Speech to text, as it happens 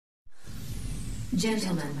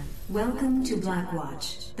Gentlemen, welcome to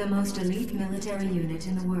Blackwatch, the most elite military unit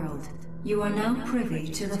in the world. You are now privy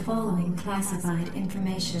to the following classified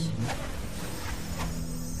information.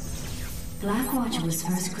 Blackwatch was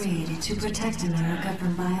first created to protect America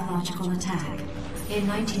from biological attack. In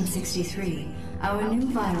 1963, our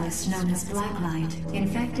new virus known as Blacklight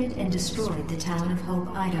infected and destroyed the town of Hope,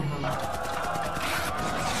 Idaho.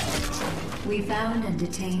 We found and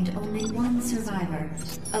detained only one survivor,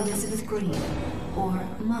 Elizabeth Green, or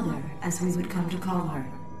Mother, as we would come to call her.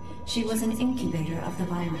 She was an incubator of the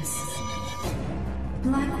virus.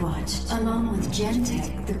 Blackwatch, along with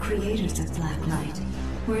Gentech, the creators of Blacklight,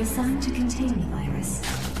 were assigned to contain the virus,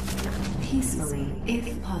 peacefully,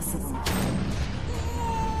 if possible.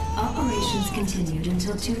 Operations continued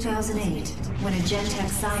until 2008, when a Gentech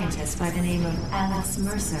scientist by the name of Alex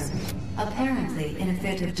Mercer, apparently in a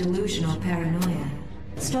fit of delusional paranoia,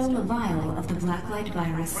 stole a vial of the Blacklight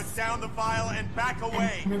virus. Put down the vial and back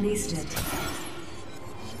away! And released it.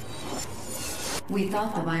 We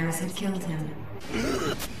thought the virus had killed him.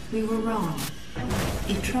 We were wrong.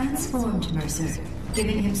 It transformed Mercer,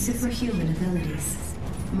 giving him superhuman abilities.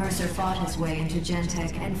 Mercer fought his way into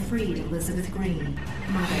Gentech and freed Elizabeth Green,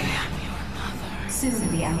 Mother. Soon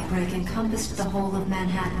the outbreak encompassed the whole of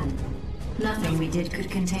Manhattan. Nothing we did could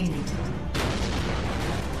contain it.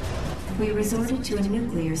 We resorted to a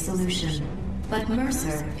nuclear solution, but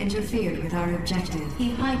Mercer interfered with our objective.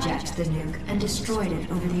 He hijacked the nuke and destroyed it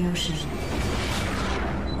over the ocean.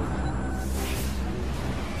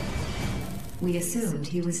 We assumed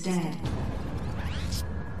he was dead.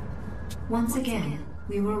 Once again,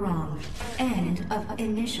 we were wrong. End of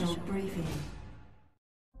initial briefing.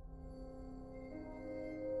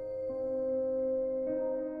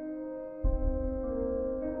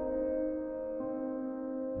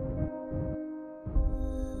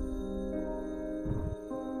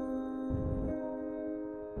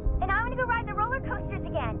 And I want to go ride the roller coasters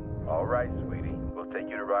again. All right, sweetie. We'll take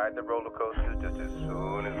you to ride the roller coasters just as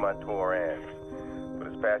soon as my tour ends. But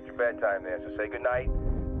it's past your bedtime there, so say goodnight.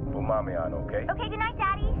 Put Mommy on, okay? Okay, good night,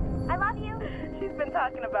 Daddy. I love you. She's been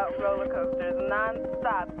talking about roller coasters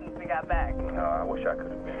non-stop since we got back. No, I wish I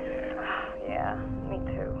could have been there. Yeah, me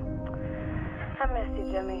too. I miss you,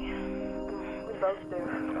 Jimmy. We both do.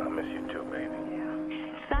 I miss you too, baby. Yeah.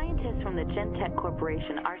 Scientists from the Gentech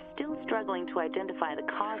Corporation are still struggling to identify the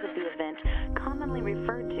cause of the event commonly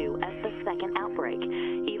referred to as the second outbreak.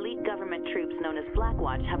 Elite government troops known as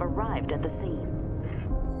Blackwatch have arrived at the scene.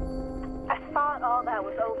 I thought all that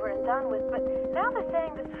was over and done with, but now they're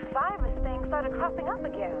saying this virus thing started cropping up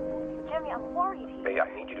again. Jimmy, I'm worried here. Hey, I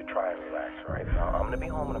need you to try and relax, all right? Now, I'm going to be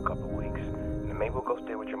home in a couple of weeks, and maybe we'll go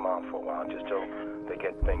stay with your mom for a while, just till they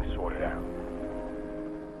get things sorted out.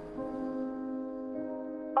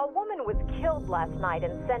 A woman was killed last night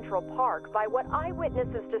in Central Park by what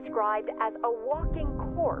eyewitnesses described as a walking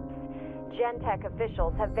corpse. Gentech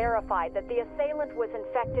officials have verified that the assailant was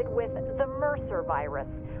infected with the Mercer virus,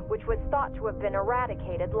 which was thought to have been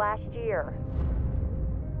eradicated last year.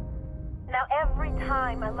 Now every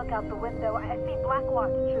time I look out the window, I see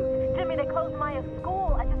Blackwatch troops. Jimmy, they closed Maya's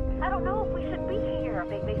school. I don't know if we should be here.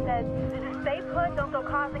 They said, stay put, don't go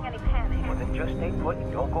causing any panic. Well, then just stay put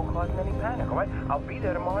and don't go causing any panic, all right? I'll be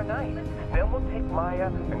there tomorrow night. Then we'll take Maya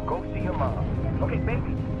and go see your mom. Okay,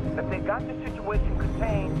 baby, if they got the situation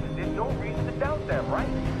contained, there's no reason to doubt them, right?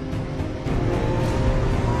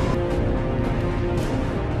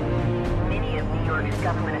 Many of New York's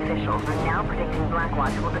government officials are now predicting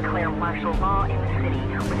Blackwatch will declare martial law in the city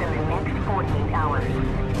within the next 48 hours.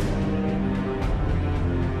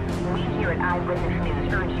 We here at Eyewitness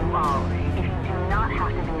News urge you all, if you do not have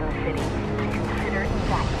to be in the city, to consider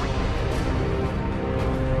evacuating.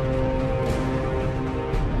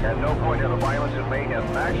 At no point have the violence and mayhem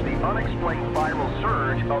matched the unexplained viral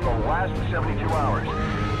surge of the last 72 hours.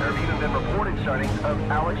 There have even been reported sightings of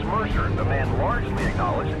Alex Mercer, the man largely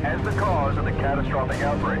acknowledged as the cause of the catastrophic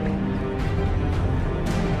outbreak.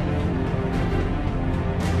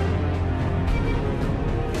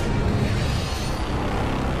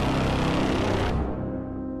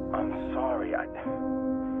 I'm sorry. I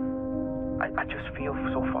just feel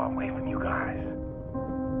so far away from you guys.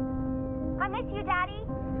 I miss you, Daddy.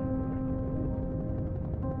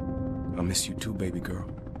 I miss you too, baby girl.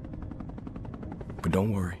 But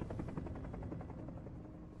don't worry.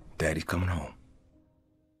 Daddy's coming home.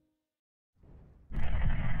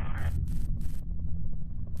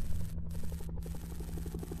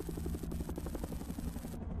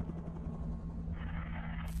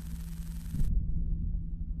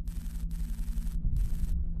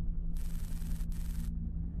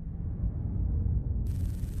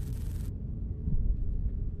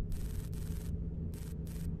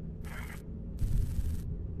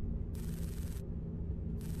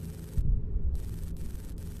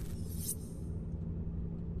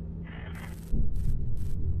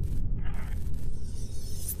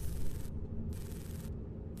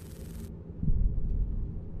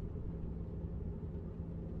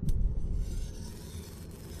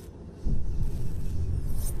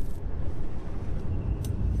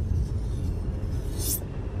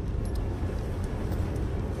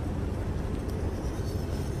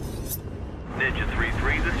 Ninja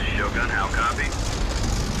 3-3, this is Shogun. How copy?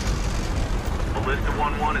 Ballista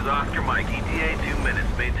 1-1 is Oscar Mike. ETA 2 minutes.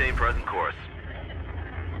 Maintain present course.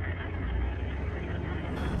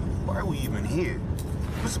 Why are we even here?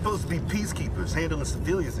 We're supposed to be peacekeepers, handling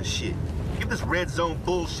civilians and shit. Give this red zone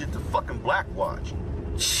bullshit to fucking Blackwatch.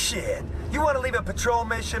 Shit. You want to leave a patrol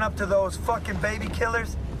mission up to those fucking baby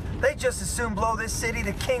killers? They just as soon blow this city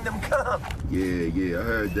to Kingdom Come. Yeah, I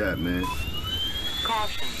heard that, man.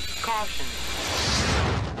 Caution, caution.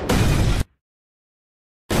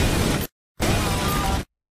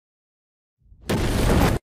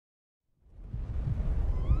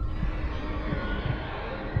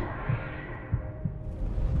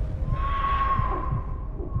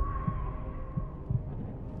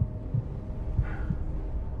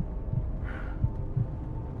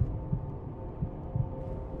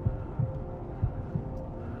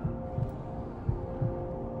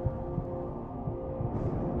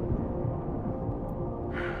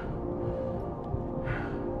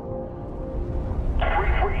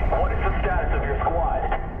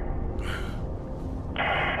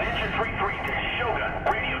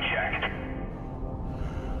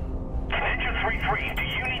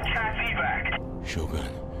 Shogun,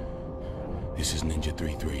 this is Ninja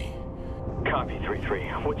 3-3. Copy,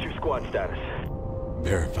 3-3. What's your squad status?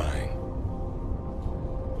 Verifying.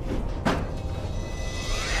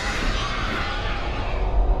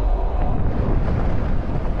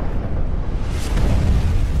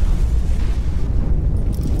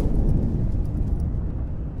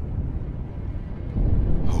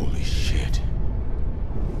 Holy shit.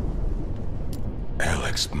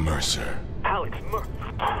 Alex Mercer. Alex Mercer?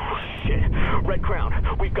 Oh, shit. Red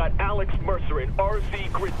Crown, we've got Alex Mercer in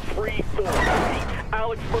RZ Grid 3-4.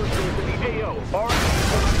 Alex Mercer is in the AO. RZ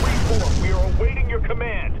Grid 3-4. We are awaiting your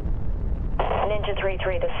command. Ninja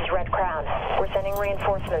 3-3, this is Red Crown. We're sending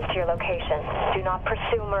reinforcements to your location. Do not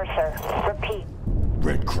pursue Mercer. Repeat.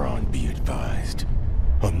 Red Crown, be advised.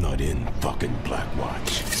 I'm not in fucking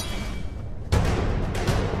Blackwatch.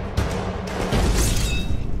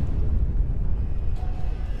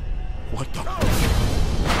 What the?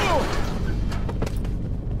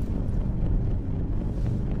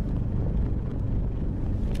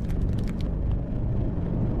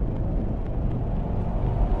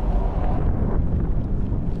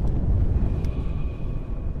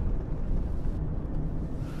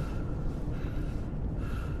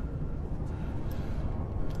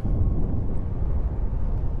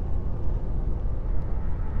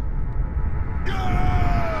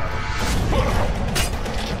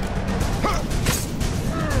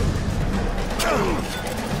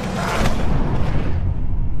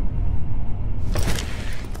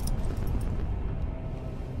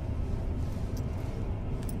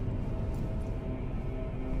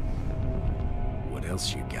 What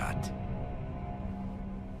else you got?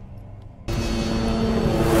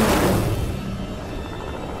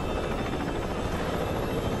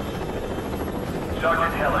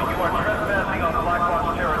 Sergeant Heller, you are trespassing on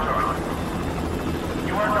Blackwatch territory.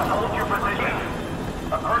 You are to hold your position.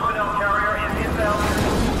 A personnel carrier is inbound.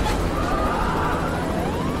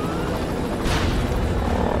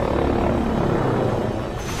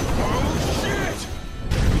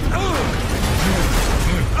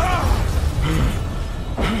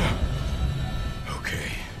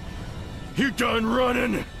 Okay. You done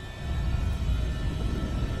running?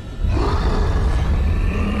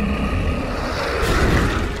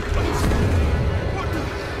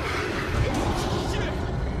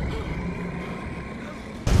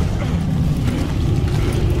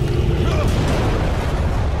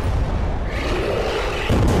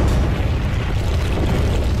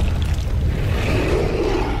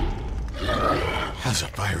 How's a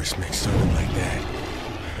virus make something like that?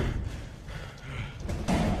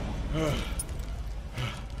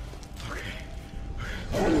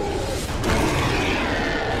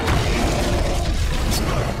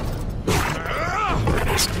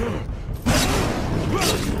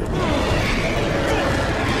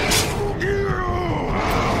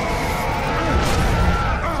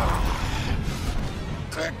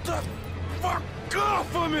 Get the fuck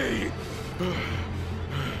off of me!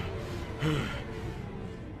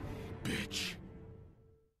 Bitch.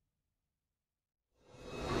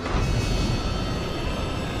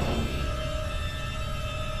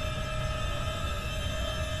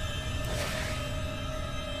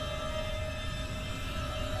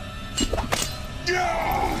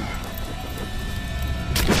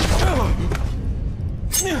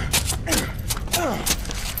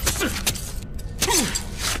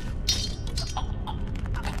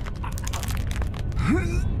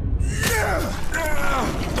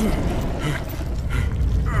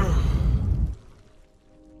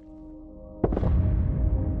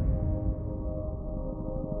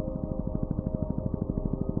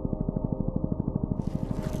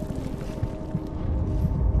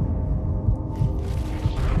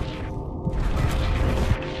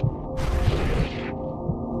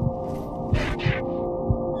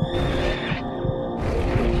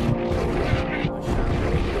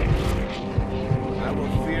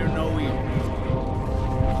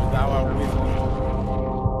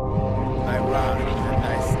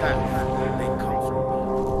 path. They come from me.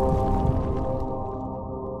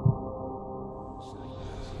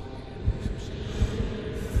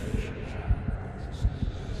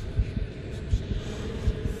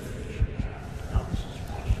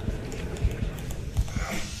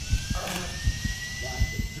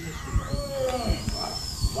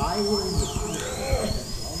 Why were you?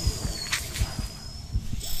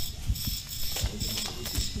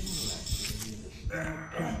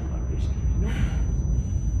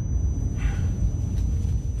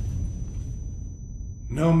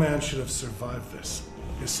 No man should have survived this.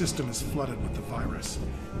 His system is flooded with the virus.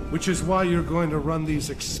 Which is why you're going to run these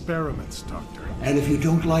experiments, Doctor. And if you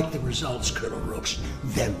don't like the results, Colonel Rooks,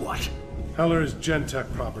 then what? Heller is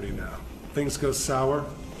Gentech property now. Things go sour,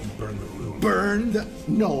 you burn the room. Burn the...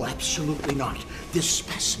 No, absolutely not. This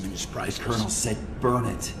specimen is priceless. Colonel said burn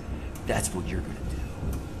it. That's what you're gonna do.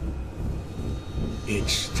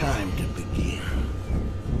 It's time to begin.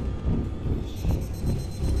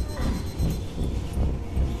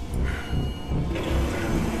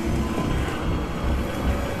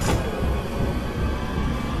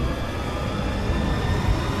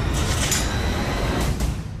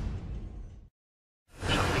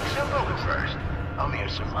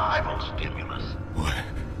 Survival stimulus. What?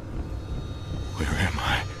 Where am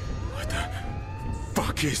I? What the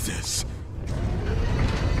fuck is this?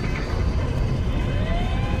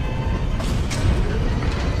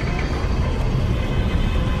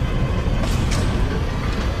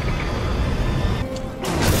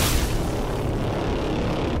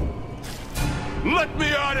 Let me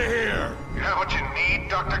out of here! You have what you need,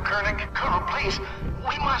 Dr. Koenig? Colonel, please,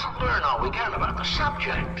 we must learn all we can about the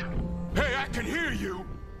subject. Hey, I can hear you!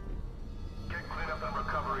 Get cleanup and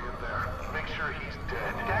recovery in there. Make sure he's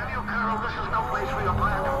dead. Damn you, Colonel, this is no place for your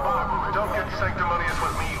planned bombardment. Don't get sanctimonious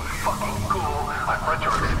with me, you fucking ghoul. I've read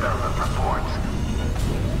your experiment reports.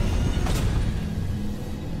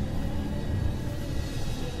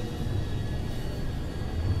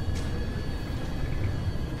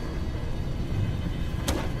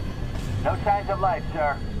 No signs of life,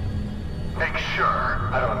 sir. Make sure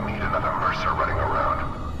I don't need another Mercer running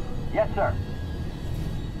around. Yes, sir.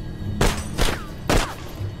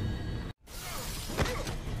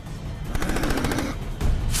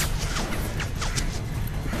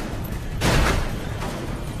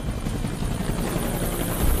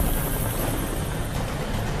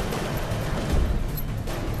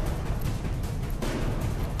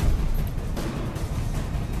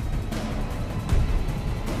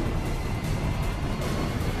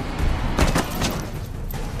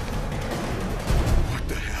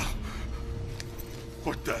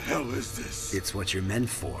 What the hell is this? It's what you're meant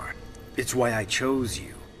for. It's why I chose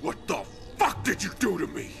you. What the fuck did you do to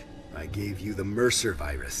me? I gave you the Mercer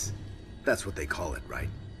virus. That's what they call it, right?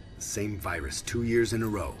 The same virus 2 years in a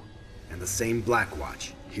row. And the same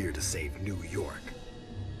Blackwatch, here to save New York.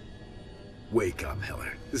 Wake up,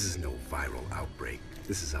 Heller. This is no viral outbreak.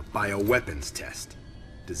 This is a bioweapons test.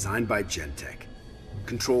 Designed by Gentech.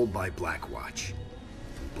 Controlled by Blackwatch.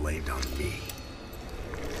 And blamed on me.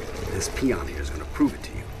 This peon here is going to prove it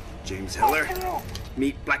to you. James Heller,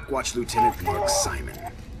 meet Blackwatch Lieutenant Mark Simon.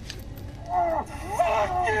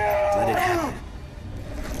 Let it happen.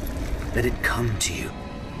 Let it come to you.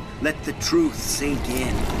 Let the truth sink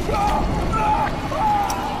in.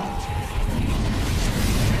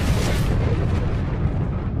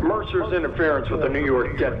 Mercer's interference with the New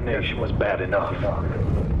York detonation was bad enough.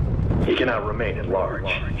 He cannot remain at large.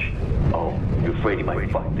 Oh, you afraid he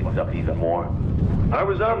might fuck things up even more? I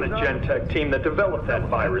was on the Gentech team that developed that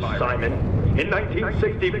virus, Simon, in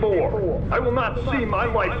 1964. I will not see my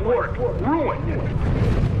life's work ruined.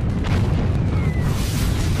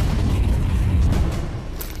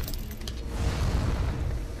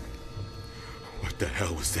 What the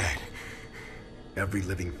hell was that? Every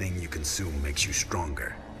living thing you consume makes you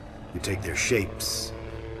stronger. You take their shapes,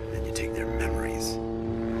 and you take their memories.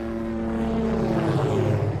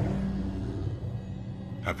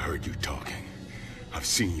 I've heard you talking. I've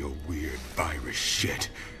seen your weird virus shit,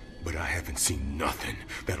 but I haven't seen nothing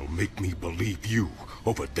that'll make me believe you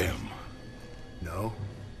over them. No?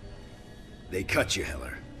 They cut you,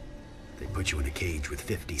 Heller. They put you in a cage with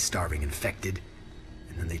 50 starving infected,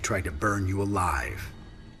 and then they tried to burn you alive.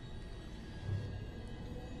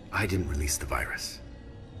 I didn't release the virus.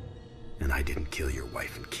 And I didn't kill your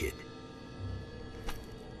wife and kid.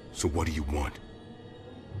 So what do you want?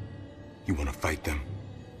 You want to fight them?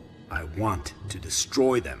 I want to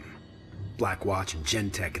destroy them. Blackwatch and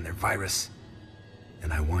Gentech and their virus.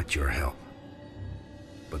 And I want your help.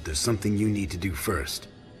 But there's something you need to do first.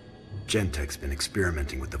 Gentech's been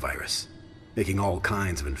experimenting with the virus, making all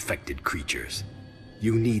kinds of infected creatures.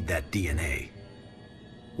 You need that DNA.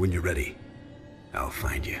 When you're ready, I'll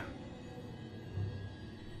find you.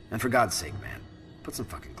 And for God's sake, man, put some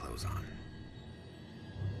fucking clothes on.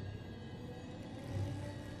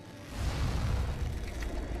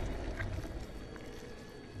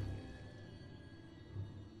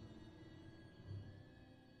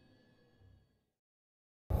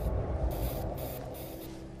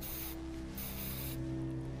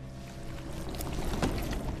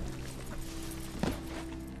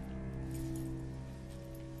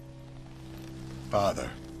 Father,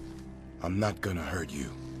 I'm not gonna hurt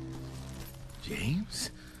you.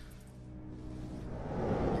 James?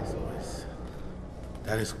 Yes, Lois.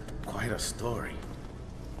 That is quite a story.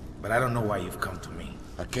 But I don't know why you've come to me.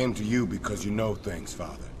 I came to you because you know things,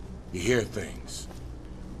 Father. You hear things.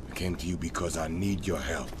 I came to you because I need your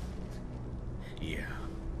help. Yeah.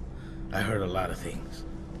 I heard a lot of things.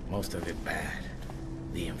 Most of it bad.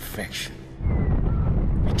 The infection.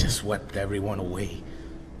 It just swept everyone away.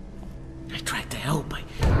 I tried to help. I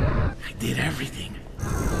did everything.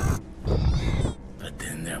 But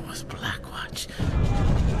then there was Blackwatch.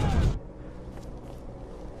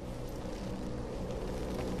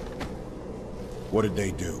 What did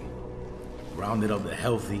they do? Rounded up the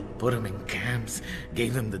healthy, put them in camps,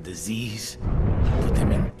 gave them the disease, put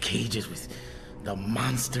them in cages with the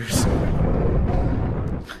monsters.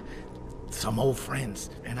 Some old friends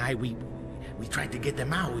and I, we tried to get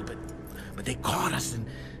them out, but they caught us and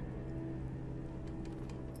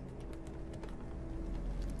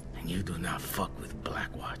you do not fuck with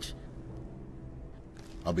Blackwatch.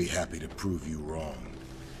 I'll be happy to prove you wrong.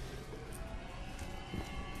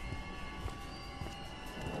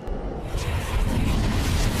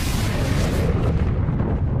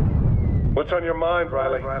 What's on your mind,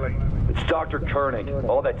 Riley? It's Dr. Koenig.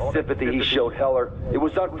 All that sympathy he showed Heller, it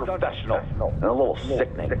was unprofessional and a little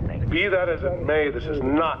sickening. Be that as it may, this is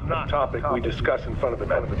not the topic we discuss in front of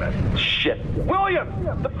the men. Shit. William!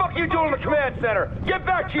 The fuck are you doing in the command center? Get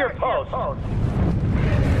back to your post!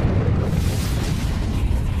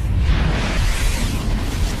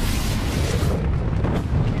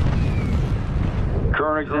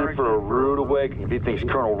 Koenig's in for a rude awakening if he thinks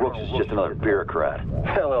Colonel Rooks is just another bureaucrat.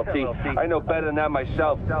 Hell, LT, I know better than that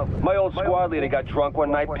myself. My old squad leader got drunk one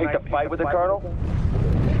night, picked a fight with the Colonel.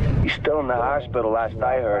 He's still in the hospital, last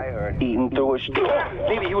I heard, eating through his...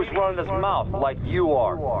 Maybe he was running his mouth like you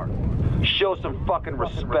are. Show some fucking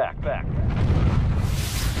respect.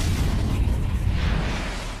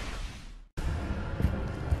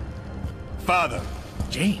 Father!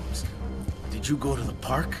 James, did you go to the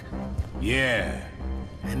park? Yeah.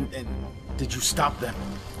 And did you stop them?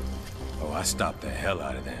 Oh, I stopped the hell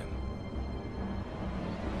out of them.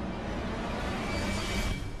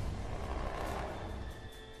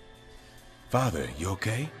 Father, you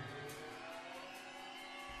okay?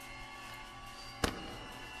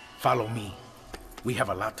 Follow me. We have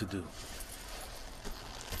a lot to do.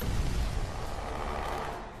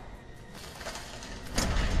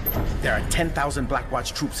 There are 10,000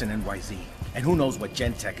 Blackwatch troops in NYZ, and who knows what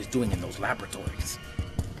Gentek is doing in those laboratories.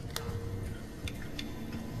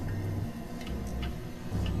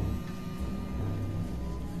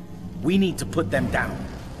 We need to put them down.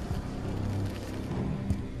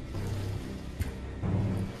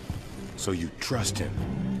 So you trust him?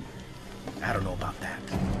 I don't know about that,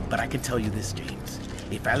 but I can tell you this, James.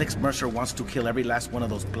 If Alex Mercer wants to kill every last one of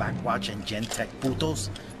those Blackwatch and Gentek putos,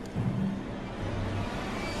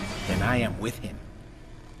 then I am with him.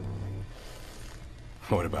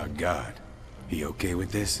 What about God? He okay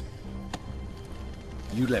with this?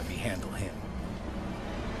 You let me handle him.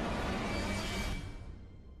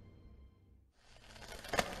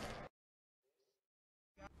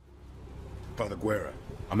 Father Guerra,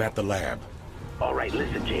 I'm at the lab. All right,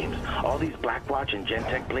 listen, James. All these Blackwatch and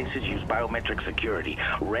Gentek places use biometric security.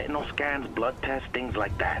 Retinal scans, blood tests, things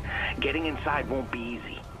like that. Getting inside won't be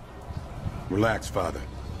easy. Relax, Father.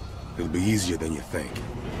 It'll be easier than you think.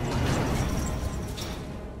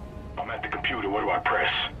 I'm at the computer. What do I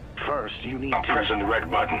press? First, you need I'm to... pressing the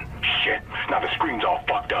red button. Shit. Now the screen's all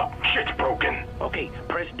fucked up. Shit's broken. Okay,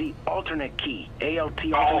 press the alternate key. ALT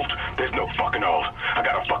alternate... Alt? There's no fucking alt. I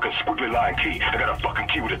got a fucking squiggly line key. I got a fucking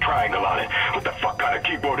key with a triangle on it. What the fuck kind of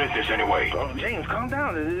keyboard is this anyway? Oh, James, calm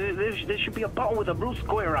down. There should be a button with a blue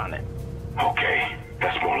square on it. Okay,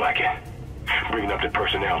 that's more like it. Bringing up the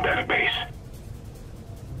personnel database.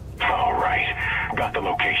 All right. Got the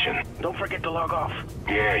location. Don't forget to log off.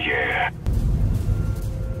 Yeah.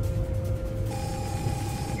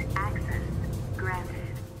 Access granted.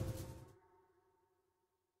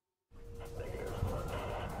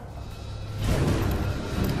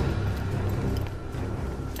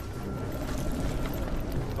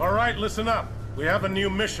 right, listen up. We have a new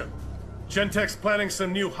mission. Gentek's planning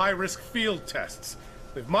some new high-risk field tests.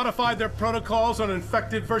 They've modified their protocols on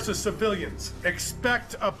infected versus civilians.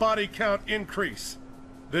 Expect a body count increase.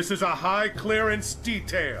 This is a high-clearance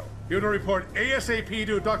detail. Here to report ASAP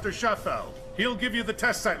to Dr. Schaffeld. He'll give you the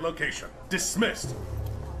test site location. Dismissed.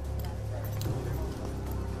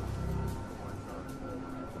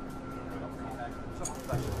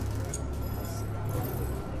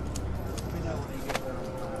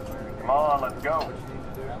 Come on, let's go.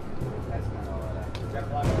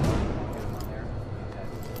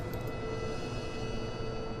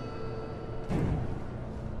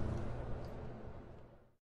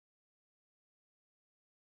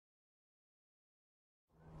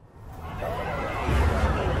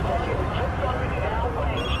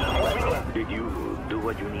 Did you do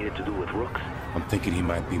what you needed to do with Rooks? I'm thinking he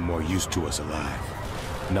might be more used to us alive.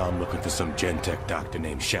 Now I'm looking for some Gentek doctor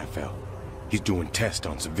named Schaffeld. He's doing tests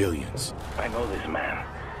on civilians. I know this man.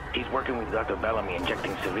 He's working with Dr. Bellamy,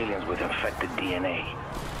 injecting civilians with infected DNA.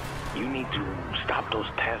 You need to stop those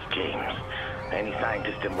tests, James. Any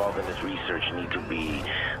scientists involved in this research need to be,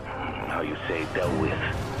 how you say, dealt with.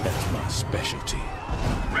 That's my specialty.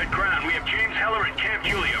 Red Crown, we have James Heller at Camp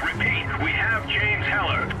Julia. Repeat, we have James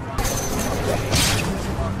Heller.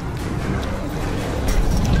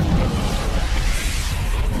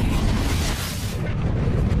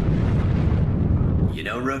 You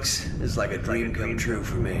know, Rooks, this is like a dream come true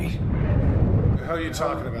for me. What the hell are you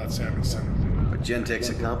talking about, Samuelson? What Gentek's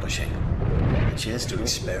accomplishing. A chance to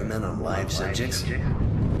experiment on live subjects.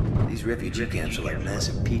 These refugee camps are like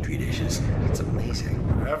massive petri dishes. It's amazing.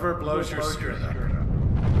 Whatever blows your spirit up.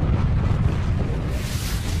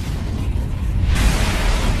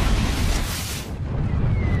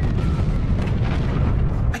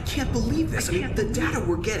 I can't believe this. I mean, the data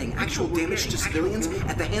we're getting, actual damage to civilians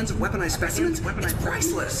at the hands of weaponized specimens, it's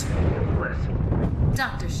priceless.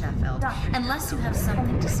 Dr. Schaffeld, unless you have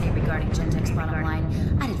something to say regarding Gentek's bottom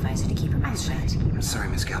line, I'd advise you to keep your mouth shut. I'm sorry,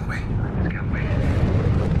 Miss Galloway.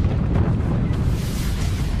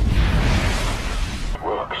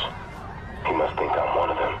 Rooks. He must think I'm one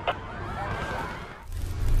of them.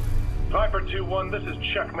 Viper 2-1, this is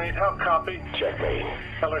Checkmate. How copy? Checkmate.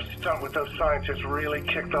 Heller's stunt with those scientists really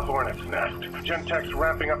kicked the hornet's nest. Gentek's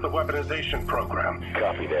ramping up the weaponization program.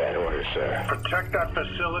 Copy that. Order, sir. Protect that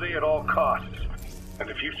facility at all costs. And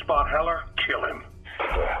if you spot Heller, kill him.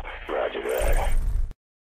 Roger that.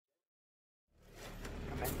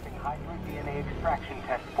 Commencing hybrid DNA extraction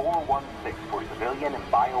test 416 for civilian and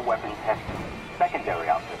bioweapon testing. Secondary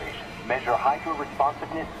observation. Measure hydro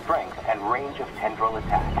responsiveness, strength, and range of tendril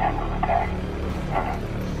attack. Tendril attack.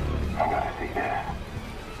 I gotta see this.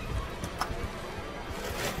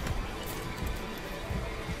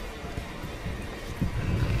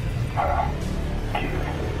 Cute.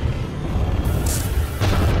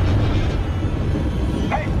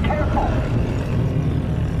 Hey, careful!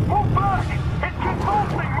 Move back! It's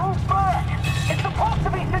convulsing! Move back! It's supposed to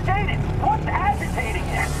be sedated! What's agitating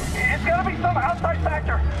it? It's gotta be some outside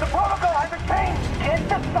factor! The protocol hasn't changed! Get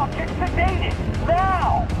the subject sedated!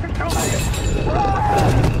 Now!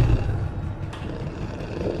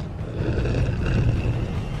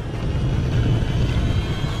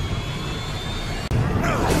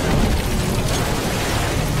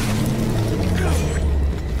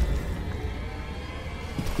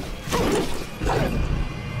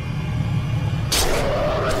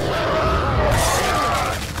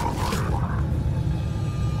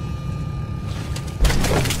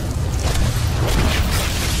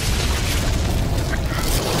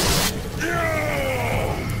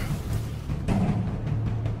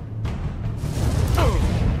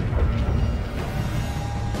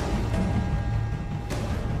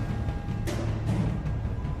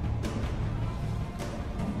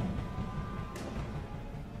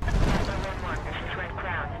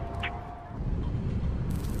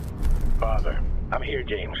 I'm here,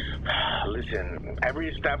 James. Listen, I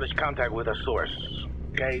re-established contact with a source.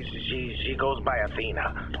 Okay, she goes by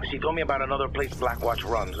Athena. She told me about another place Blackwatch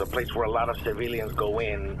runs, a place where a lot of civilians go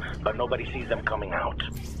in, but nobody sees them coming out.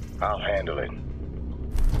 I'll handle it.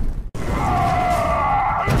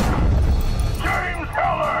 James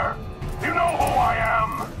Heller! You know who I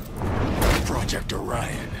am! Project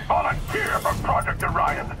Orion. Volunteer for Project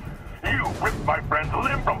Orion! You ripped my friend's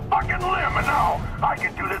limb from fucking limb, and now I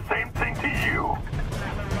can do the same thing to you!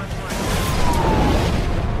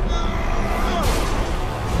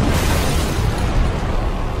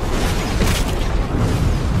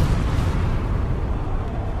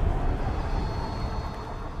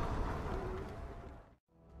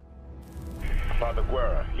 Father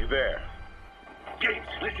Guerra, you there? James,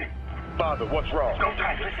 listen. Father, what's wrong? No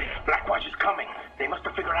time, listen. Blackwatch is coming. They must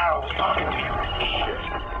have figured out I was talking to you. Shit.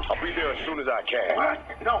 I'll be there as soon as I can.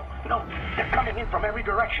 What? No. They're coming in from every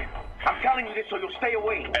direction. I'm telling you this so you'll stay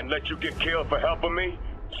away. And let you get killed for helping me?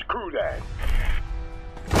 Screw that.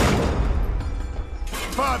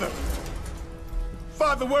 Father!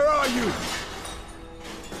 Father, where are you?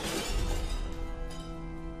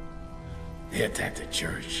 They attacked a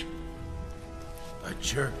church. A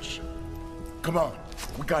church? Come on,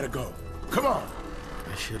 we gotta go. Come on!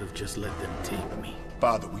 I should have just let them take me.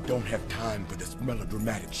 Father, we don't have time for this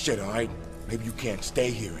melodramatic shit, all right? Maybe you can't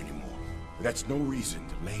stay here anymore. But that's no reason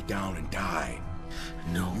to lay down and die.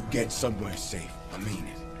 No. You get somewhere safe. I mean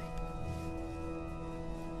it.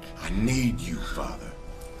 I need you, Father.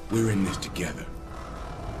 We're in this together.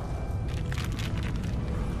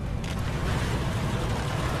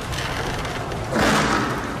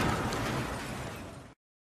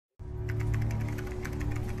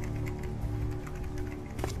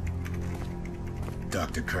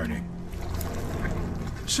 Dr. Koenig.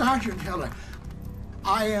 Sergeant Heller,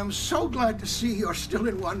 I am so glad to see you're still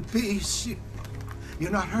in one piece.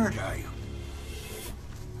 You're not hurt, are you?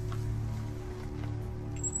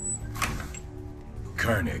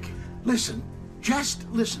 Koenig. Listen, just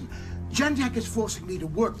listen. Gentek is forcing me to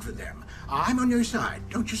work for them. I'm on your side,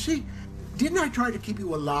 don't you see? Didn't I try to keep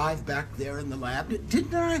you alive back there in the lab?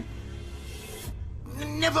 Didn't I?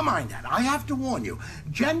 Never mind that. I have to warn you.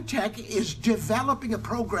 Gentek is developing a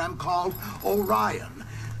program called Orion.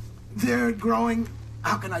 They're growing...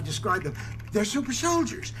 How can I describe them? They're super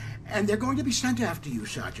soldiers, and they're going to be sent after you,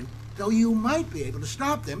 Sergeant. Though you might be able to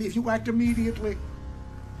stop them if you act immediately.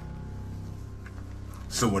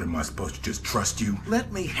 So what, am I supposed to just trust you?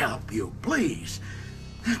 Let me help you, please.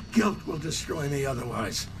 Guilt will destroy me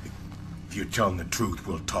otherwise. If you're telling the truth,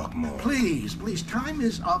 we'll talk more. Please, time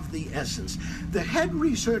is of the essence. The head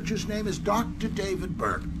researcher's name is Dr. David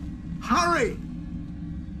Burke. Hurry!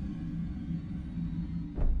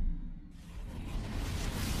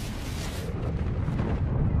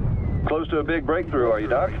 Close to a big breakthrough, are you,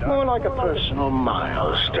 Doc? More like a personal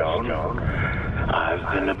milestone.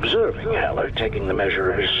 I've been observing Heller, taking the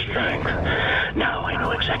measure of his strength. Now I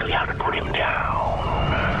know exactly how to put him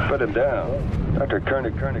down. Put him down? Dr.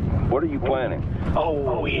 Koenig, what are you planning?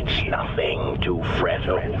 Oh, it's nothing to fret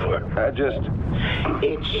over.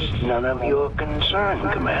 It's none of your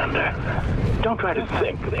concern, Commander. Don't try to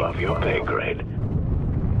think above your pay grade.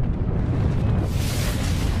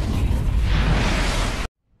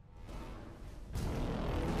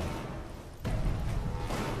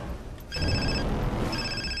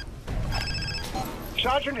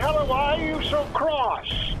 Sergeant Heller, why are you so cross?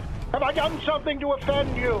 Have I done something to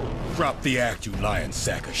offend you? Drop the act, you lying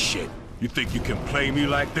sack of shit. You think you can play me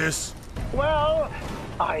like this? Well,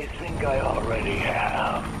 I think I already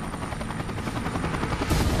have.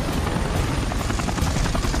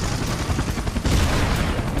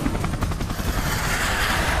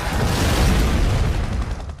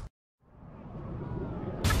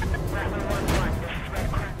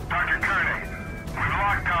 Dr. Koenig, we've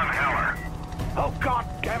locked on Heller. Oh, God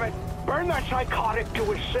damn it! Burn that psychotic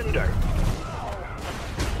to a cinder!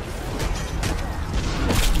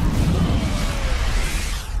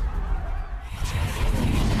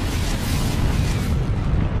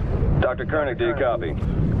 Dr. Koenig, do you copy?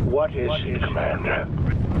 What is it, Commander?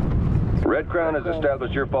 Red Crown has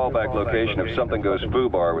established your fallback location if something goes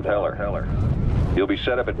foobar with Heller. You'll be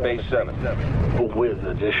set up at Base 7. With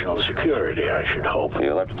additional security, I should hope.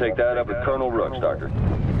 You'll have to take that up with Colonel Rooks, Doctor.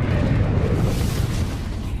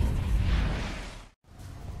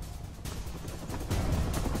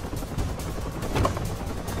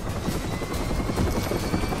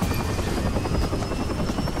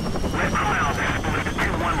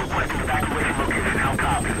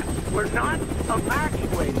 We're not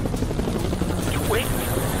evacuating. Twig,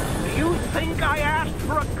 do you think I asked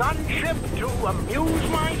for a gunship to amuse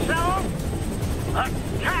myself?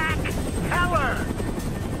 Attack Heller!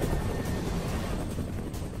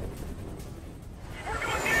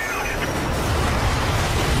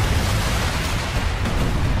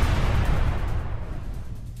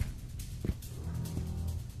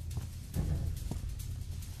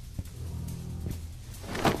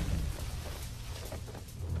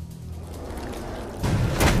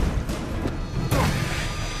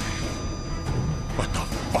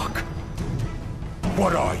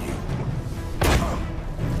 What are you?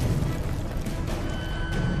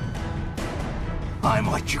 I'm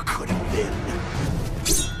what you could have been.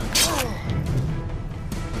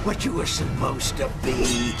 What you were supposed to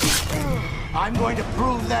be. I'm going to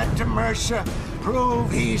prove that to Mercer.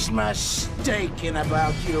 Prove he's mistaken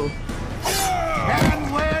about you.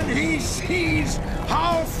 And when he sees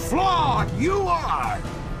how flawed you are,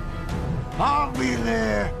 I'll be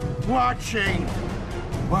there watching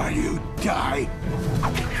while you die.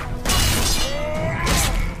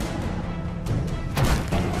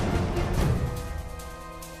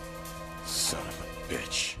 Son of a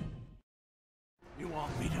bitch. You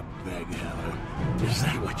want me to beg, Heller? Is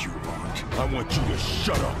that what you want? I want you to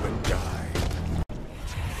shut up and die.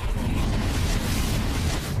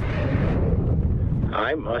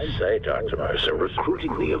 I must say, Dr. Mercer,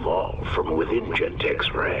 recruiting the Evolve from within Gentek's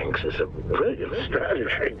ranks is a brilliant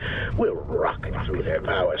strategy. We're rocking through their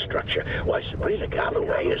power structure, while Sabrina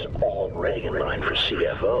Galloway is already in line for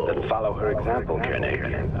CFO. Then follow her example,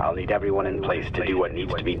 Koenig. I'll need everyone in place to do what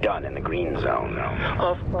needs to be done in the green zone.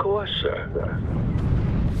 Of course, sir.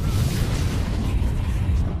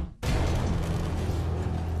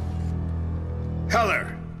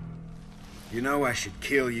 Heller! You know I should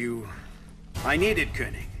kill you. I needed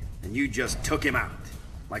Koenig, and you just took him out.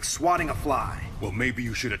 Like swatting a fly. Well, maybe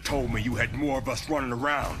you should have told me you had more of us running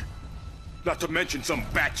around. Not to mention some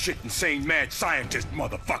batshit insane mad scientist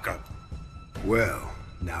motherfucker. Well,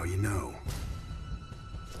 now you know.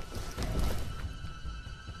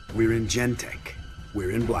 We're in Gentek.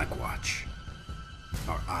 We're in Blackwatch.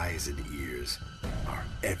 Our eyes and ears are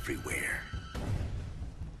everywhere.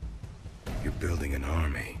 You're building an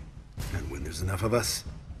army. And when there's enough of us,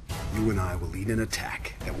 you and I will lead an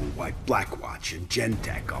attack that will wipe Blackwatch and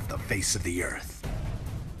Gentek off the face of the Earth.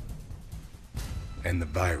 And the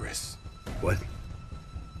virus. What?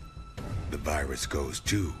 The virus goes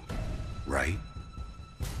too, right?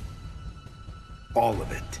 All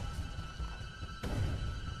of it.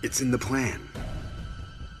 It's in the plan.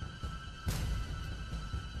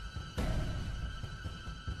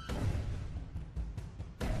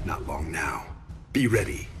 Not long now. Be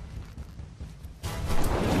ready.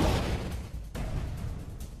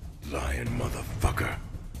 Lying motherfucker.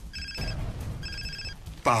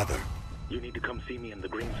 Father. You need to come see me in the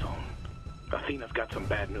green zone. Athena's got some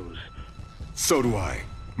bad news. So do I.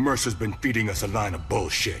 Mercer's been feeding us a line of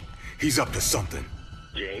bullshit. He's up to something.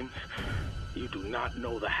 James, you do not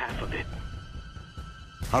know the half of it.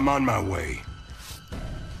 I'm on my way.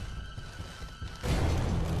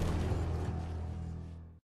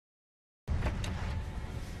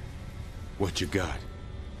 What you got?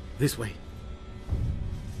 This way.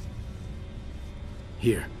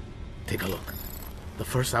 Here, take a look. The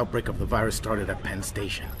first outbreak of the virus started at Penn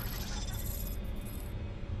Station.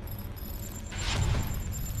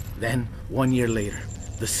 Then, 1 year later,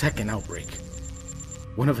 the second outbreak.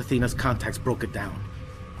 One of Athena's contacts broke it down.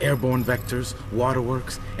 Airborne vectors,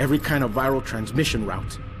 waterworks, every kind of viral transmission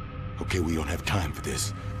route. Okay, we don't have time for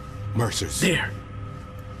this. Mercer's... There!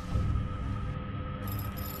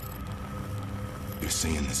 You're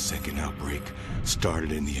saying the second outbreak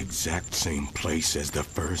started in the exact same place as the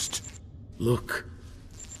first? Look.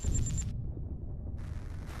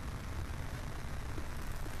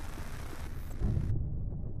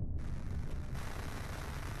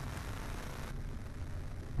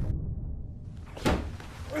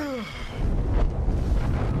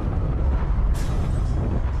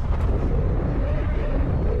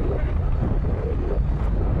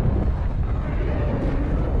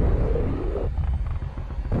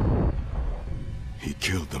 He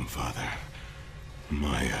killed them, Father.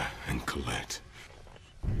 Maya and Colette.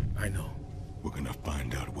 I know. We're gonna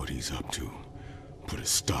find out what he's up to. Put a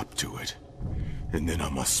stop to it. And then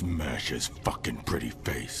I'ma smash his fucking pretty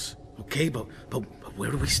face. Okay, but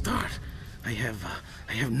where do we start? I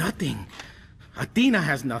have nothing. Athena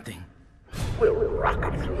has nothing. We're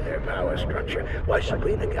rocking through their power structure, while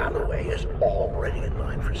Sabrina Galloway is already in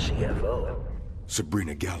line for CFO.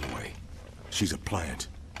 Sabrina Galloway. She's a plant.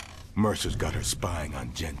 Mercer's got her spying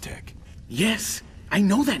on Gentek. Yes, I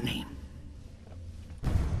know that name.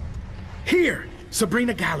 Here,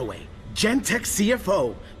 Sabrina Galloway, Gentek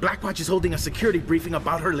CFO. Blackwatch is holding a security briefing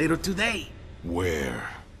about her later today. Where?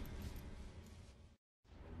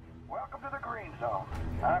 Welcome to the Green Zone.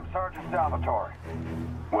 I'm Sergeant Salvatore.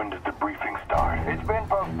 When does the briefing start? It's been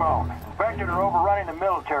postponed. Infected are overrunning the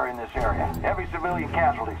military in this area. Heavy civilian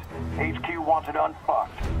casualties. HQ wants it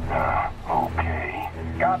unfucked. Okay.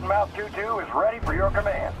 Cottonmouth 2-2 is ready for your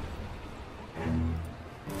command.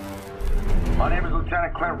 My name is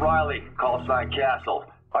Lieutenant Clint Riley, call sign Castle.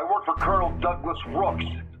 I work for Colonel Douglas Rooks,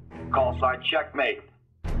 call sign Checkmate.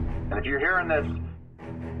 And if you're hearing this,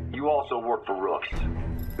 you also work for Rooks.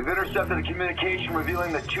 We've intercepted a communication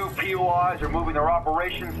revealing that 2 POIs are moving their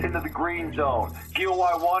operations into the green zone.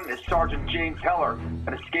 POI 1 is Sergeant James Heller,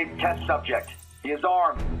 an escaped test subject. He is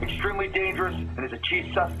armed, extremely dangerous, and is a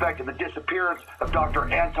chief suspect in the disappearance of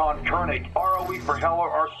Dr. Anton Koenig. ROE for Heller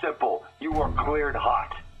are simple. You are cleared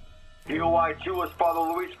hot. DOI 2 is Father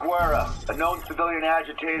Luis Guerra, a known civilian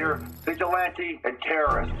agitator, vigilante, and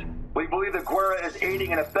terrorist. We believe that Guerra is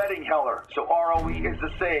aiding and abetting Heller, so ROE is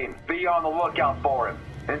the same. Be on the lookout for him.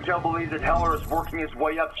 Intel believes that Heller is working his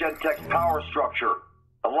way up Gentek's power structure.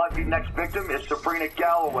 The likely next victim is Sabrina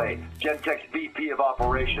Galloway, Gentek's VP of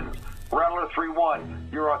Operations. Rattler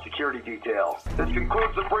 3-1, you're on security detail. This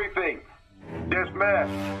concludes the briefing.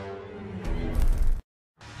 Dismissed.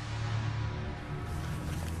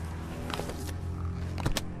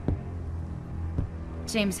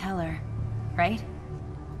 James Heller, right?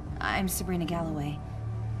 I'm Sabrina Galloway.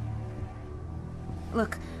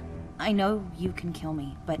 Look, I know you can kill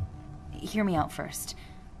me, but hear me out first.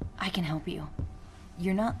 I can help you.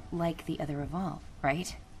 You're not like the other Evolve,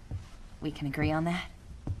 right? We can agree on that?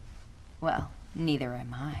 Well, neither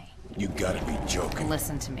am I. You gotta be joking.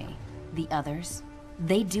 Listen to me. The others,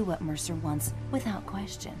 they do what Mercer wants without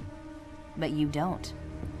question. But you don't.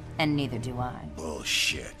 And neither do I.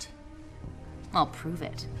 Bullshit. I'll prove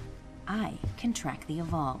it. I can track the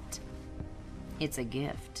Evolved. It's a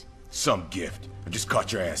gift. Some gift. I just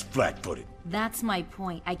caught your ass flat-footed. That's my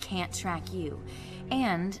point. I can't track you.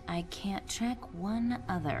 And I can't track one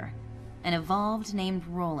other. An Evolved named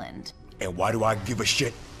Roland. And why do I give a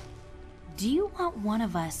shit? Do you want one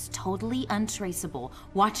of us totally untraceable,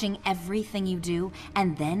 watching everything you do,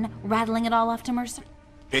 and then rattling it all off to Mercer?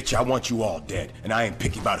 Bitch, I want you all dead, and I ain't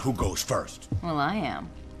picky about who goes first. Well, I am.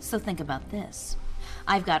 So think about this.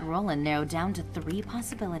 I've got Roland narrowed down to 3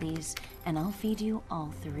 possibilities, and I'll feed you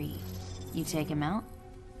all 3. You take him out,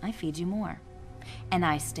 I feed you more. And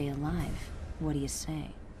I stay alive. What do you say?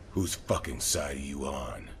 Whose fucking side are you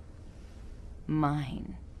on?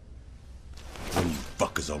 Mine. When you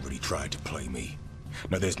fuckers already tried to play me.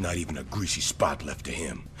 Now there's not even a greasy spot left to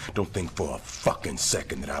him. Don't think for a fucking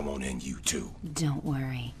second that I won't end you too. Don't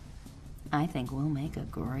worry. I think we'll make a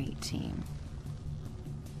great team.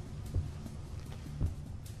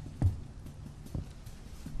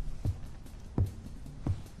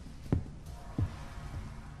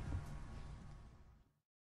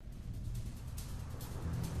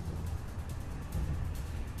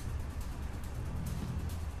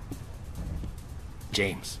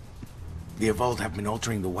 James, the Evolved have been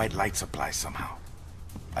altering the white light supply somehow.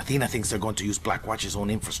 Athena thinks they're going to use Blackwatch's own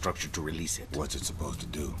infrastructure to release it. What's it supposed to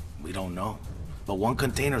do? We don't know. But one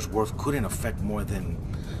container's worth couldn't affect more than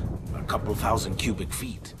a couple thousand cubic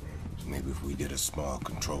feet. Maybe if we did a small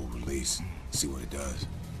controlled release, see what it does.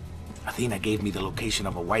 Athena gave me the location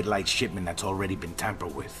of a white light shipment that's already been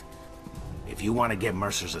tampered with. If you want to get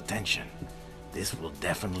Mercer's attention, this will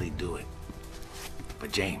definitely do it.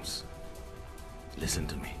 But James, listen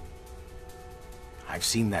to me. I've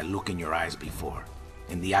seen that look in your eyes before.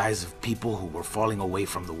 In the eyes of people who were falling away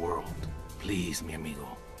from the world. Please, mi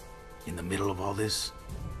amigo. In the middle of all this,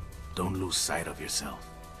 don't lose sight of yourself.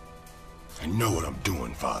 I know what I'm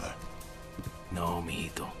doing, Father. No,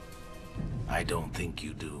 mijito. I don't think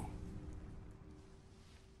you do.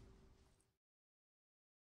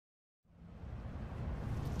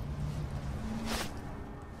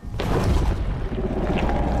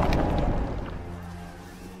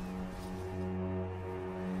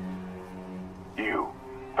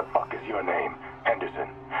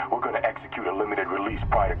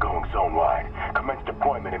 Prior to going zone-wide. Commence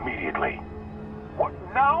deployment immediately. What,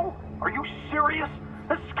 now? Are you serious?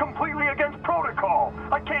 This is completely against protocol.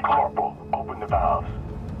 I can't... Corporal, open the valves.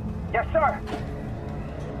 Yes, sir.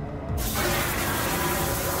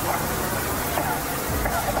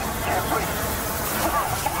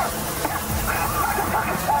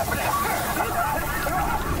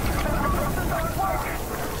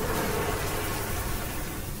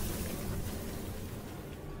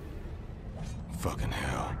 Fucking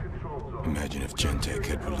hell. Imagine if Gentek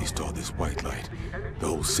had released all this white light. The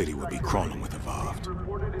whole city would be crawling with Evolved.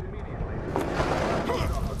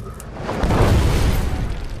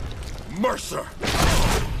 Mercer!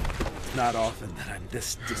 Not often that I'm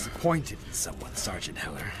this disappointed in someone, Sergeant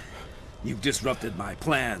Heller. You've disrupted my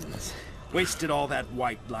plans. Wasted all that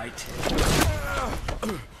white light.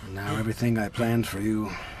 Now everything I planned for you,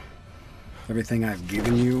 everything I've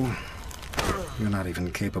given you, you're not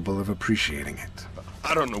even capable of appreciating it.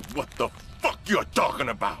 I don't know what the fuck you're talking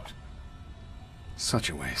about! Such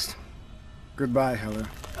a waste. Goodbye, Heller.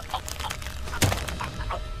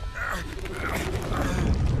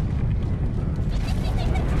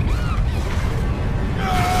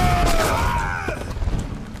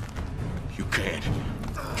 You can't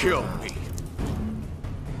kill me.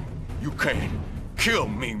 You can't kill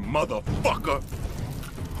me, motherfucker!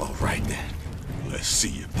 All right then. Let's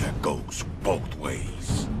see if that goes both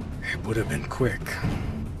ways. It would have been quick.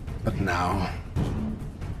 But now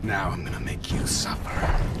I'm gonna make you suffer.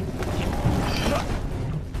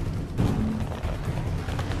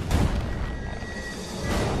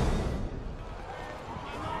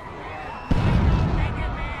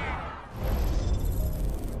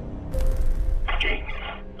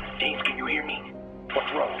 James, can you hear me?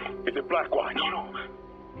 What's wrong? Is it Blackwatch? No.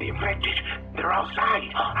 The infected. They're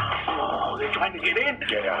outside. Oh, they're trying to get in?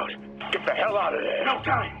 Get out. Get the hell out of there. No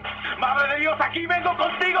time. Madre de Dios, aquí vengo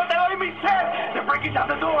contigo. Te doy mi sed. They're breaking down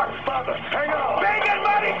the door. Father, hang on. ¡Vengan,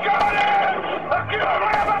 maricones! ¡Aquí los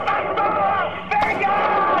voy a matar todos! ¡Vengan!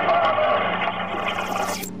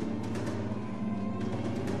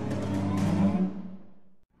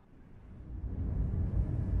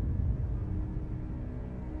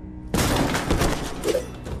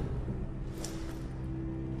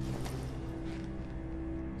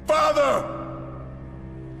 Father!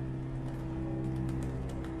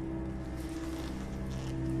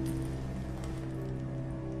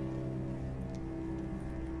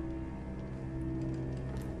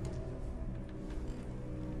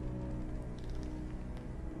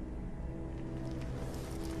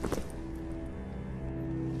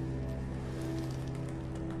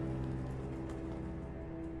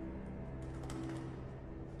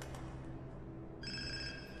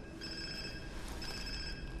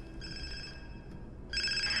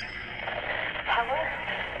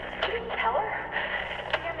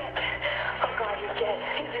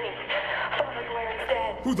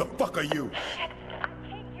 Who the fuck are you? Shit, I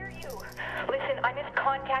can't hear you. Listen, I'm his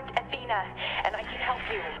contact, Athena, and I can help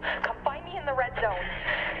you. Come find me in the red zone.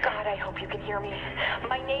 God, I hope you can hear me.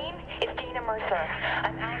 My name is Dana Mercer.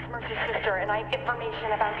 I'm Alex Mercer's sister, and I have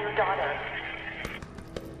information about your daughter.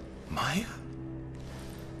 Maya?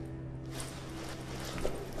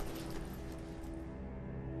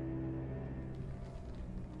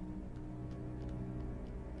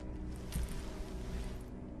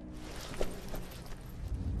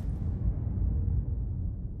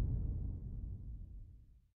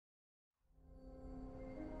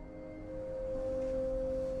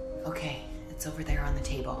 Okay, it's over there on the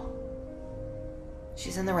table.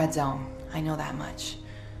 She's in the red zone. I know that much.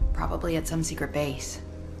 Probably at some secret base.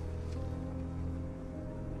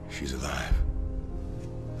 She's alive.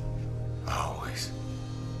 I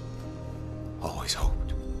always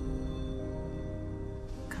hoped.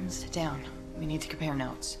 Come sit down. We need to compare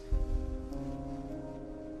notes.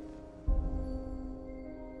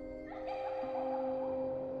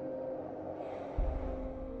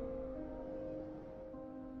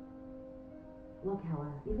 Look, Heller,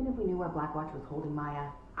 even if we knew where Blackwatch was holding Maya,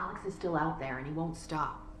 Alex is still out there and he won't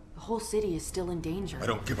stop. The whole city is still in danger. I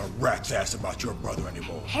don't give a rat's ass about your brother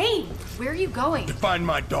anymore. Hey, where are you going? To find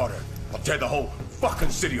my daughter. I'll tear the whole fucking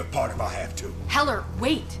city apart if I have to. Heller,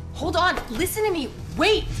 wait. Hold on. Listen to me.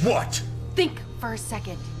 Wait. What? Think for a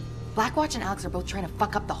second. Blackwatch and Alex are both trying to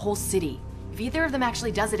fuck up the whole city. If either of them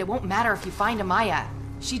actually does it, it won't matter if you find Maya.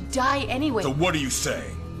 She'd die anyway. So what are you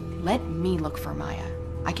saying? Let me look for Maya.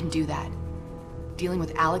 I can do that. Dealing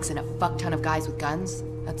with Alex and a fuck ton of guys with guns,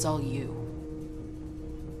 that's all you.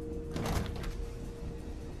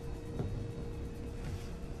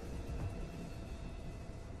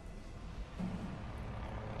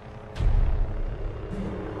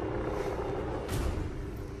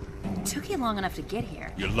 It took you long enough to get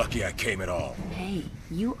here. You're lucky I came at all. Hey,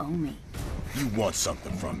 you owe me. You want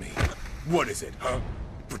something from me. What is it, huh?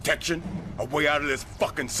 Protection? A way out of this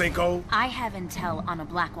fucking sinkhole? I have intel on a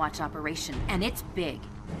Blackwatch operation, and it's big.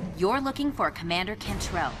 You're looking for Commander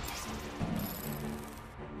Cantrell.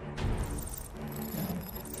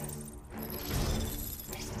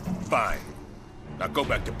 Fine. Now go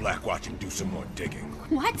back to Blackwatch and do some more digging.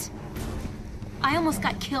 What? I almost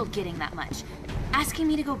got killed getting that much. Asking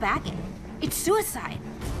me to go back? It's suicide.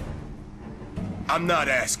 I'm not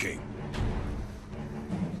asking.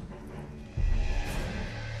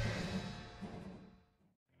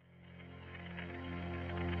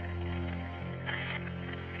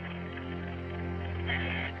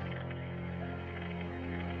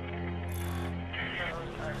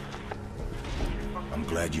 I'm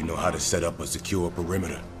glad you know how to set up a secure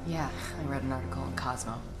perimeter. Yeah, I read an article in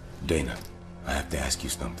Cosmo. Dana, I have to ask you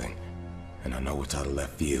something. And I know it's out of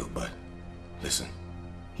left field, but listen,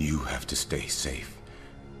 you have to stay safe.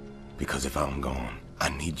 Because if I'm gone, I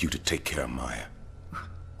need you to take care of Maya.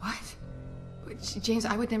 What? James,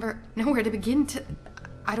 I would never know where to begin to...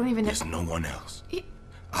 I don't even know... There's no one else.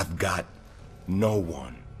 I've got no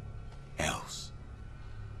one else.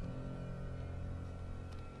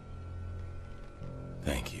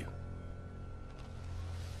 Thank you.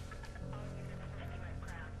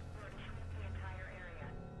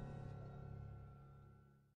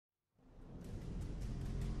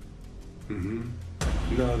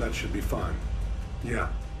 No, that should be fine. Yeah.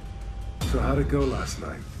 So how'd it go last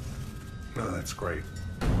night? No, that's great.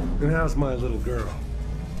 And how's my little girl?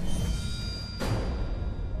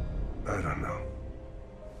 I don't know.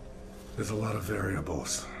 There's a lot of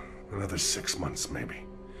variables. Another 6 months, maybe.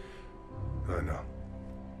 I know.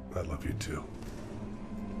 I love you too.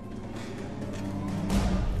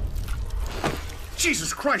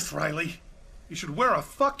 Jesus Christ, Riley! You should wear a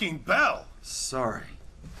fucking bell! Sorry.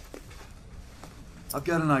 I've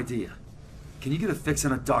got an idea. Can you get a fix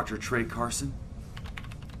on a Dr. Trey Carson?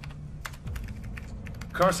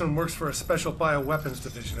 Carson works for a special bioweapons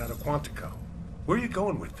division out of Quantico. Where are you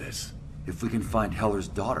going with this? If we can find Heller's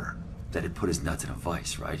daughter, that'd put his nuts in a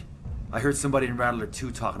vice, right? I heard somebody in Rattler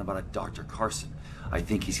 2 talking about a Dr. Carson. I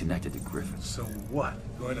think he's connected to Griffin. So what?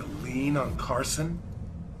 Going to lean on Carson?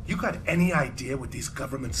 You got any idea what these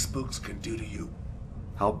government spooks can do to you?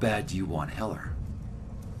 How bad do you want Heller?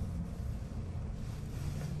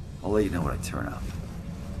 I'll let you know when I turn up.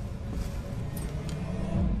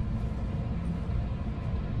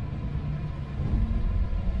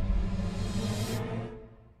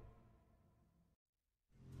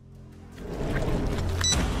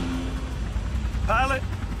 Pilot,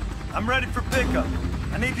 I'm ready for pickup.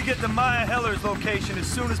 I need to get to Maya Heller's location as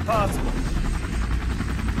soon as possible.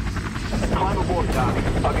 Climb aboard, Doc.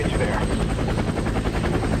 I'll get you there.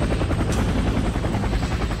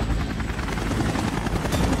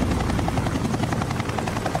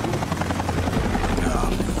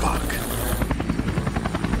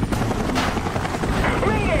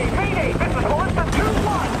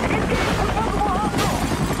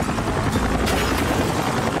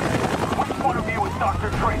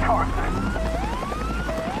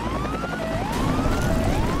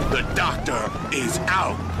 Is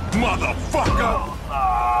out, motherfucker!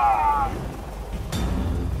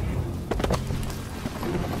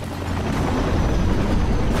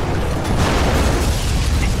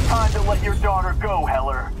 It's time to let your daughter go,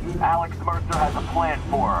 Heller. Alex Mercer has a plan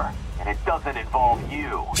for her, and it doesn't involve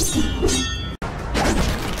you.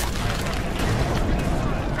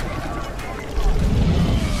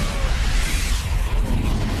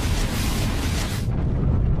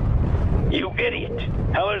 You idiot!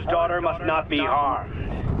 Heller's daughter must not be harmed.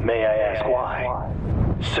 May I ask why?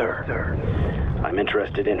 Sir, I'm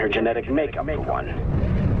interested in her genetic makeup, for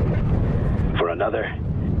one. For another,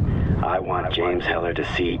 I want James Heller to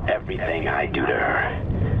see everything I do to her.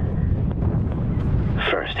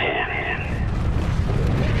 Firsthand.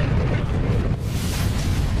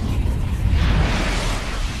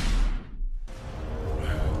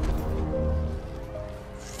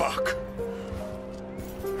 Fuck.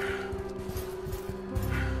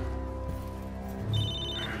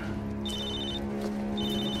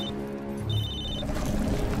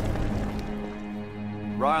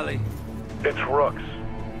 Riley. It's Rooks.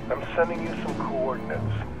 I'm sending you some coordinates.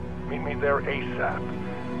 Meet me there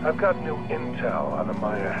ASAP. I've got new intel on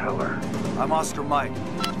Amaya Heller. I'm Oscar Mike.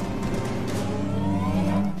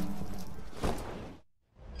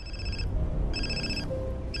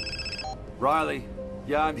 Riley.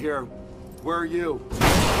 Yeah, I'm here. Where are you?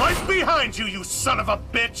 I'm behind you, you son of a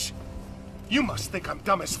bitch! You must think I'm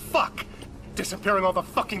dumb as fuck. Disappearing all the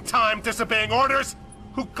fucking time, disobeying orders.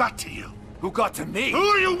 Who got to you? Who got to me? Who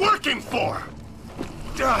are you working for?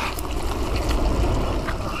 God.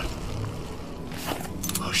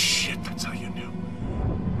 Oh shit, that's how you knew.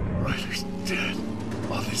 Riley's dead.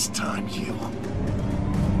 All this time, you.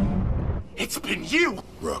 It's been you!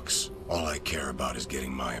 Rooks, all I care about is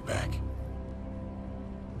getting Maya back.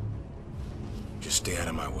 Just stay out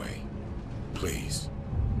of my way. Please.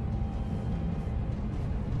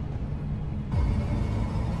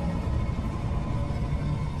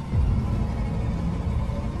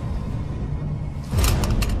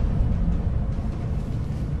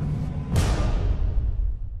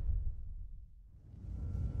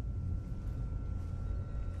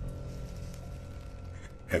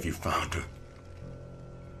 Have you found her?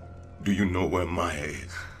 Do you know where Maya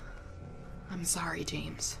is? I'm sorry,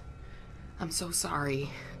 James. I'm so sorry.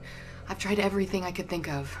 I've tried everything I could think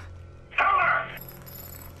of. Heller!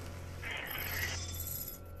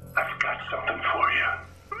 I've got something for you.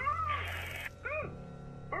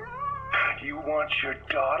 You want your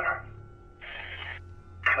daughter?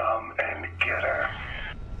 Come and get her.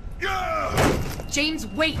 James,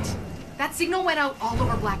 wait! That signal went out all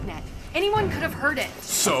over BlackNet. Anyone could have heard it.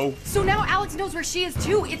 So? So now Alex knows where she is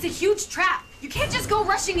too. It's a huge trap. You can't just go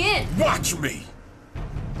rushing in. Watch me!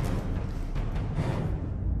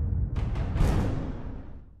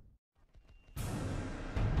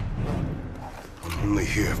 only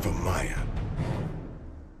here for Maya.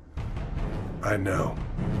 I know.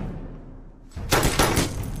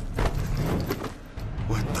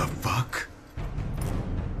 What the fuck?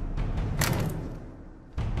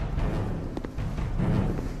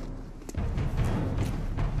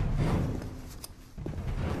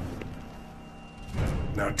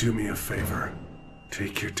 Now do me a favor.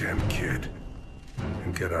 Take your damn kid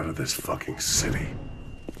and get out of this fucking city.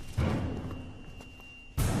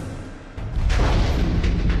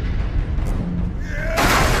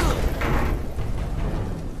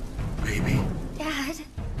 Baby? Dad,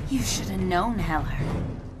 you should have known, Heller.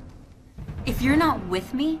 If you're not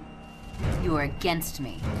with me, you're against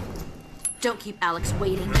me. Don't keep Alex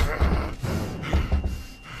waiting.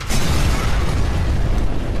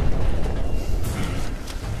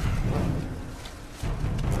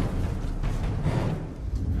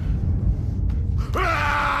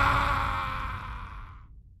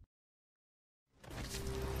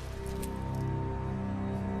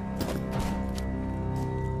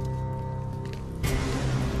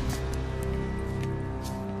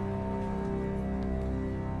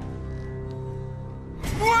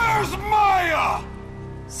 Where's Maya?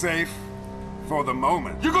 Safe for the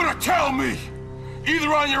moment. You're gonna tell me,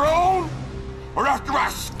 either on your own, or after I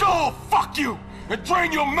skull fuck you and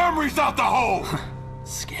drain your memories out the hole.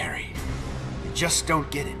 Scary. You just don't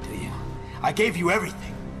get it, do you? I gave you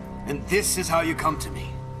everything, and this is how you come to me.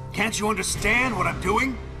 Can't you understand what I'm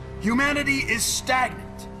doing? Humanity is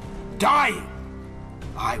stagnant, dying.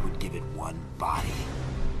 I would give it one body,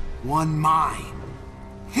 one mind.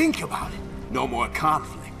 Think about it. No more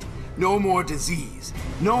conflict, no more disease,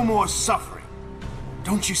 no more suffering.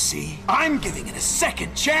 Don't you see? I'm giving it a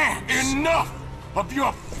second chance. Enough of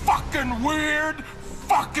your fucking weird,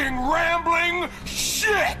 fucking rambling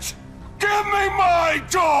shit! Give me my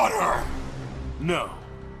daughter! No,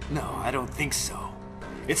 I don't think so.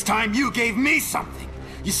 It's time you gave me something.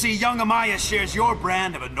 You see, young Amaya shares your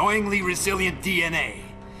brand of annoyingly resilient DNA.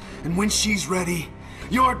 And when she's ready,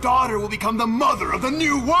 your daughter will become the mother of the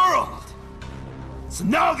new world. So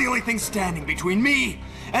now the only thing standing between me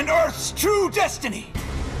and Earth's true destiny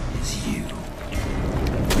is you.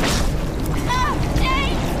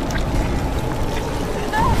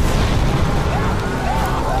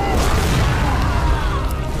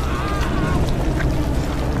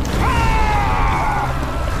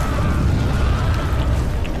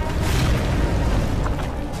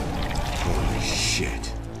 Holy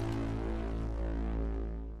shit.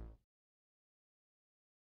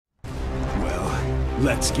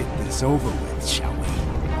 Let's get this over with, shall we?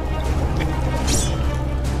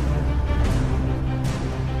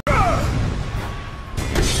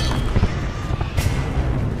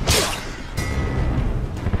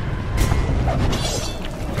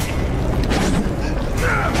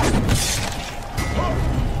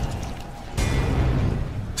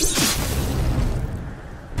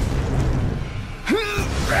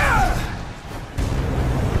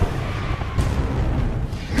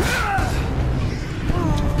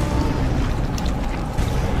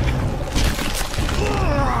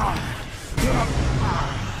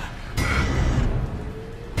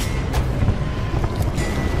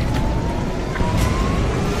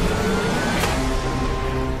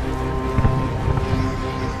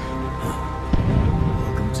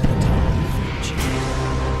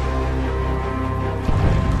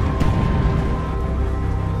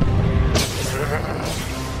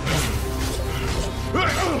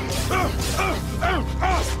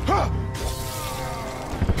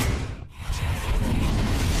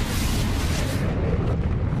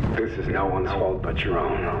 This is no one's fault but your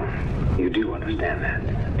own. You do understand that?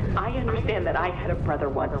 I understand that I had a brother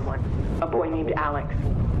once, a boy named Alex.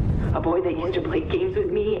 A boy that used to play games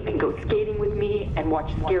with me and go skating with me and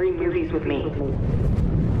watch scary movies with me.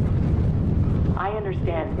 I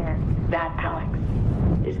understand that Alex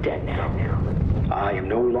is dead now. I am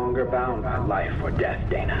no longer bound by life or death,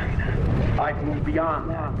 Dana. I've moved beyond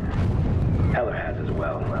that. Heller has as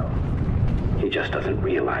well. He just doesn't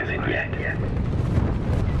realize it yet.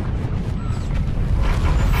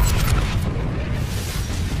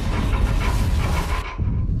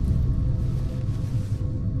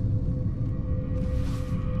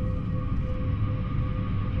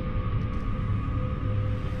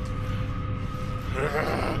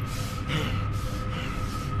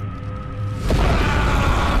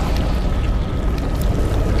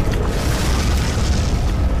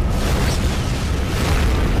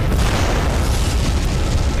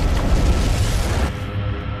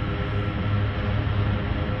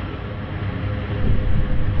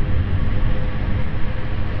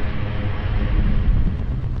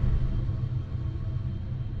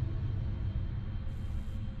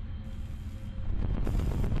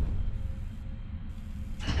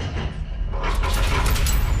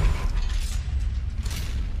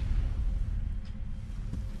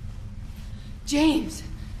 James!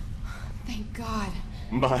 Thank God.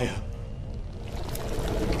 Maya.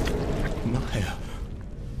 Maya.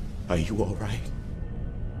 Are you all right?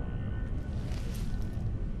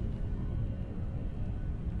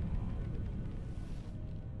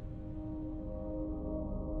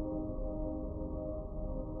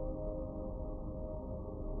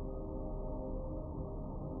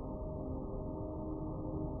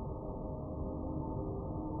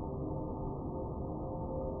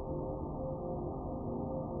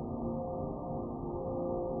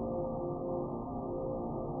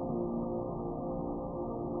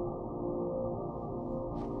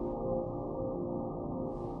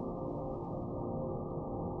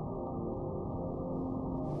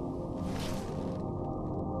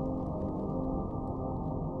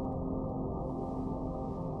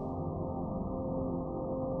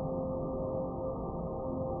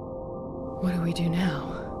 What do we do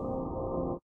now?